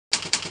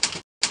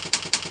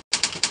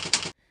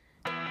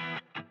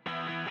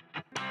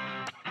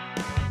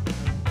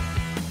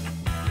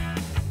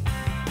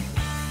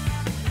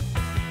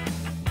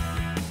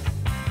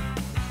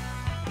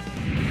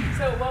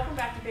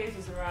Days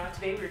is around.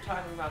 Today we were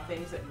talking about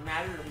things that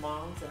matter to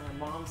moms and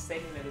our mom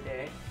segment of the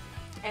day.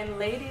 And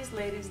ladies,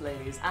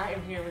 I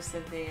am here with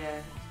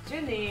Cynthia,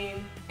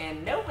 Janine,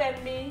 and No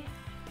Bethany.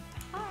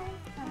 Hi.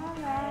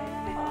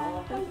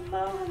 Oh,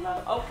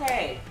 hello.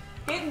 Okay,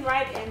 getting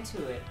right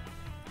into it.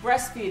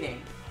 Breastfeeding.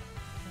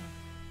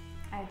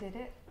 I did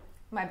it.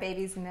 My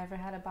baby's never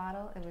had a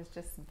bottle. It was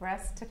just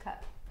breast to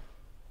cup.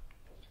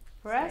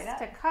 Breast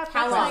to cup.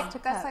 How long?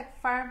 That's like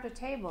farm to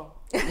table.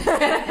 Love Love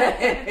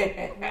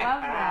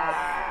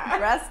that.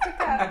 Breast to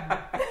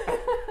cup.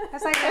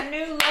 That's like a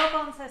new logo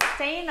on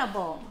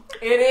sustainable.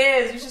 It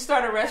is. You should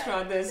start a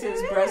restaurant that says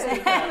breastfeeding.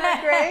 Isn't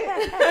that great?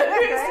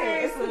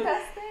 It's the Seriously.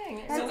 best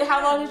thing. So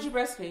how long did you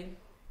breastfeed?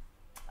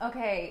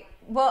 Okay.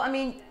 Well, I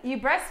mean, you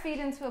breastfeed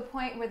into a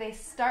point where they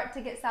start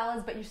to get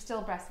solids, but you're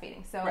still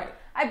breastfeeding. So Right.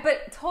 I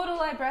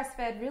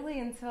breastfed really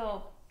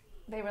until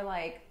they were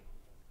like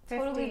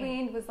totally 15.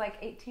 weaned was like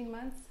 18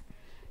 months.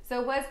 So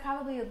it was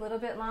probably a little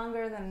bit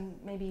longer than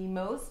maybe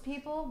most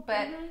people,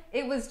 but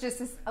it was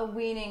just a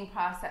weaning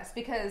process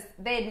because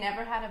they had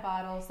never had a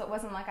bottle, so it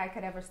wasn't like I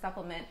could ever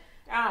supplement.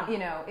 You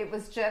know, it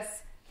was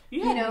just,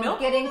 You had milk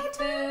getting all that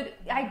time? food.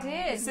 I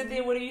did.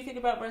 Cynthia, what do you think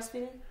about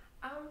breastfeeding?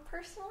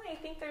 Personally, I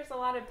think there's a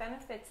lot of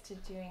benefits to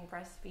doing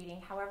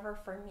breastfeeding. However,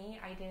 for me,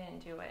 I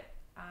didn't do it.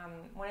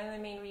 One of the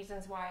main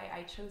reasons why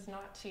I chose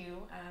not to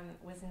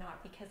was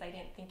not because I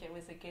didn't think it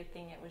was a good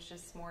thing. It was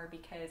just more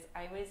because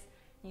I was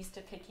used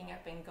to picking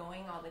up and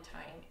going all the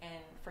time.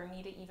 And for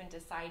me to even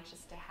decide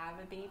just to have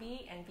a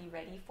baby and be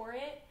ready for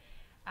it,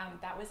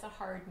 that was a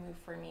hard move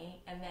for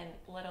me. And then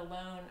let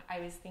alone, I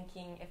was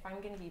thinking if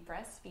I'm going to be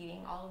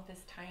breastfeeding, all of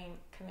this time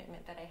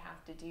commitment that I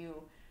have to do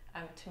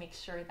to make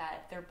sure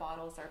that their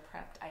bottles are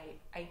prepped,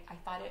 I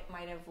thought it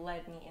might have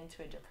led me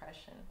into a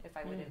depression if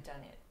I would have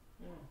done it.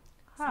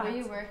 So were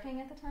you working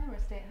at the time or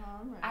stay at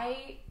home? Or?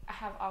 I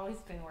have always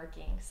been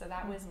working, so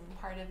that was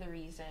part of the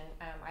reason.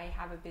 I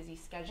have a busy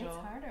schedule. It's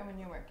harder when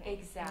you're working.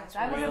 Exactly.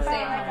 I was Really a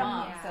stay-at-home hard.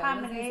 mom, Yeah. so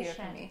it was easier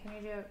for Combination. me. Can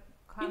you do You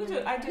combination? can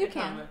do it. I did You a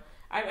can. combo.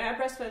 I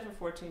breastfed for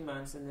 14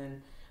 months, and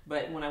then,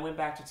 but when I went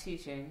back to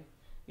teaching,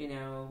 you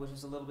know, which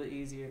was a little bit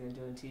easier than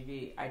doing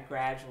TV, I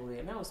gradually,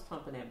 I was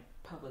pumping at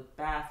public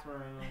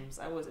bathrooms.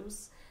 It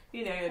was,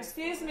 you know,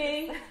 excuse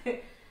me,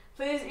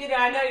 please, you know,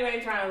 I know you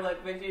ain't trying to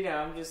look, but you know,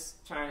 I'm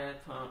just trying to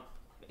pump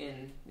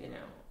in, you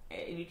know,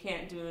 and you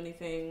can't do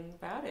anything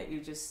about it.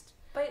 You just.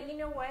 But you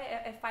know what?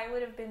 If I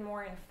would have been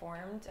more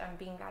informed,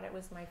 being that it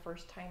was my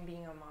first time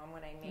being a mom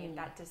when I made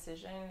that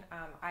decision,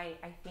 I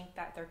think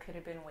that there could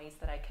have been ways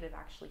that I could have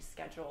actually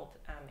scheduled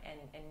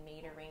and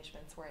made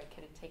arrangements where I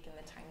could have taken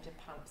the time to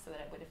pump so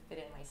that it would have fit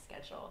in my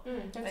schedule.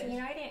 But you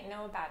know, I didn't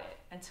know about it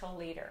until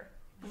later.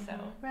 So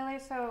Really?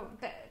 So,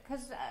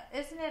 because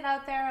isn't it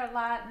out there a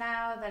lot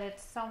now that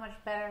it's so much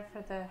better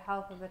for the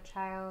health of the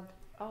child?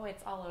 oh,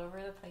 it's all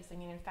over the place. I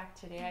mean, in fact,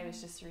 today I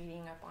was just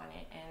reading up on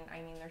it, and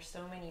I mean, there's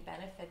so many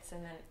benefits.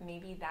 And then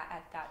maybe that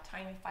at that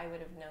time, if I would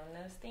have known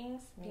those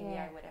things, maybe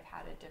I would have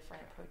had a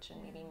different approach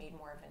and maybe made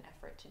more of an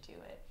effort to do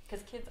it.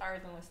 Because kids are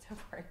the most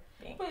important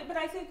thing. But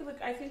I think,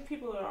 look, I think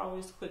people are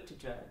always quick to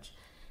judge.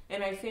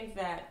 And I think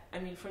that, I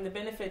mean, from the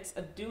benefits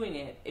of doing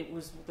it, it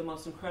was the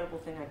most incredible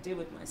thing I did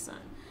with my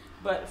son.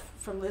 But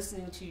from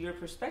listening to your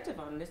perspective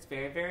on it, it's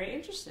very, very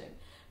interesting.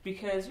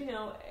 Because, you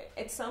know,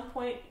 at some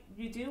point,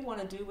 you do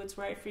want to do what's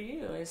right for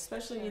you.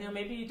 Especially, you know,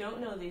 maybe you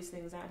don't know these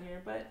things out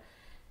here. But,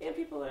 you know,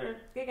 people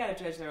they got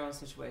to judge their own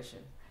situation.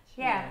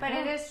 Yeah, but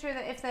it is true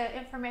that if the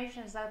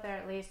information is out there,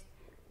 at least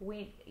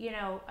we, you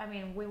know, I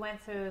mean, we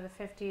went through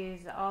the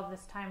 50s, all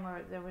this time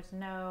where there was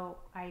no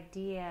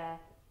idea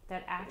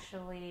that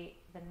actually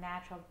the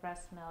natural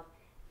breast milk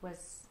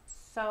was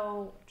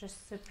so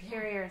just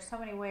superior in so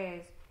many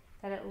ways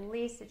that at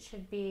least it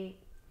should be,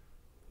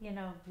 you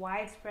know,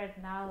 widespread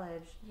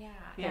knowledge. Yeah.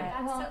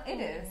 Yeah. Well, it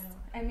is.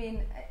 I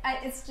mean,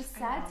 it's just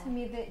sad to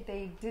me that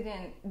they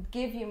didn't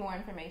give you more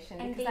information.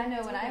 And Because I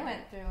know when I didn't.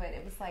 went through it,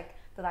 it was like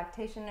the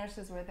lactation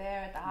nurses were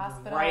there at the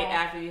hospital. Right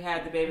after you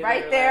had the baby.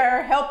 Right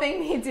there, helping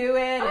me do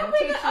it and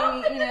teaching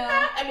me, you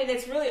know. I mean,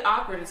 it's really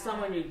awkward if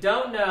someone you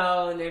don't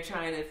know and they're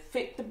trying to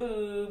fit the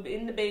boob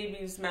in the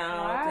baby's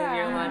mouth, and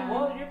you're like,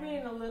 "Whoa, you're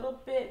being a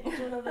little bit, you're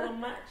doing a little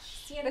much."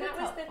 See, and But that it's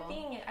was helpful. the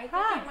thing. I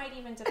think it might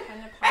even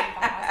depend upon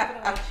the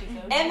hospital that you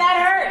go to. And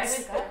that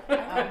hurts.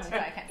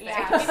 I can't say.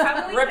 Yeah, they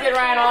probably Rip it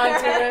right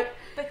onto it.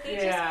 But they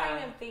Yeah. just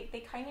kind of they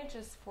kind of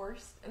just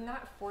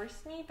not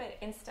forced me, but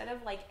instead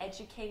of like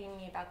educating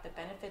me about the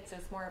benefits,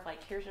 it's more of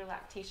like, here's your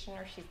lactation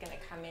nurse, she's going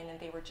to come in, and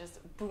they were just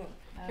boom,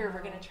 here,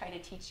 we're going to try to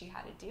teach you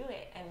how to do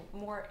it. And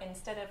more,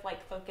 instead of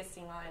like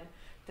focusing on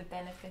the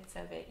benefits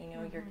of it, you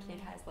know, your kid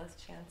has less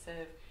chance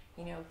of,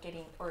 you know,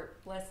 getting, or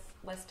less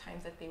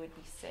times that they would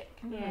be sick.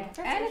 Yeah.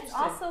 And it's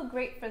also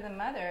great for the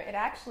mother. It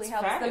actually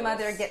helps the fabulous.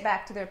 mother get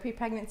back to their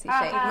pre-pregnancy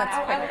shape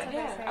much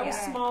quicker. I was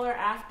smaller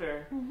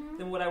after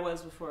than what I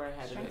was before I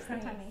had the baby.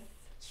 Shrinks the tummy.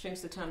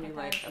 Shrinks the tummy.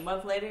 Like a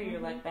month later,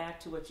 you're like back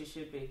to what you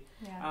should be.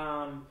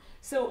 Yeah.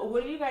 So,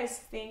 what do you guys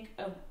think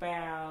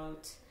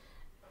about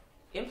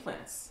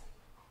implants?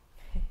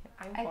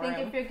 I think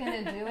if you're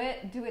going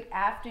to do it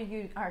after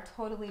you are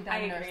totally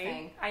done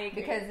nursing. I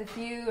agree. Because if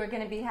you are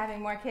going to be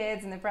having more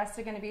kids and the breasts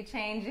are going to be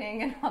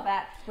changing and all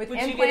that, with Would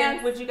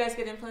implants. would you guys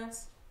get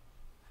implants?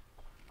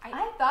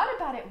 I thought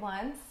about it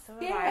once. So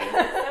have I. So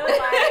have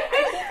I. I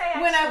think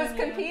I When I was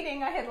actually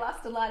competing, I had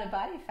lost a lot of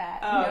body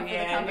fat. Oh, for the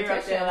yeah. And you're up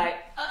competition. there like,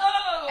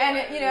 oh! And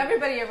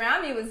everybody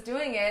around me was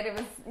doing it. It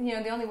was,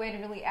 the only way to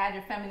really add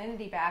your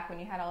femininity back when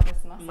you had all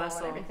this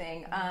muscle. And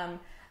everything.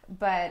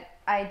 But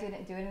I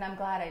didn't do it, and I'm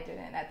glad I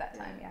didn't at that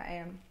time. Yeah, I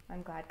am.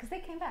 I'm glad because they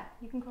came back.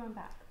 You can grow them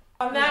back.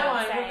 On that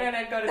one, we're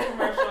going to go to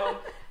commercial.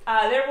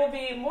 There will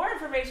be more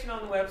information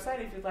on the website.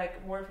 If you'd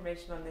like more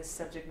information on this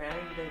subject matter,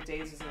 you can go to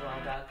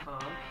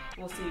daysofthelaw.com.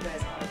 We'll see you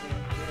guys all at the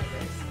end of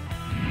this.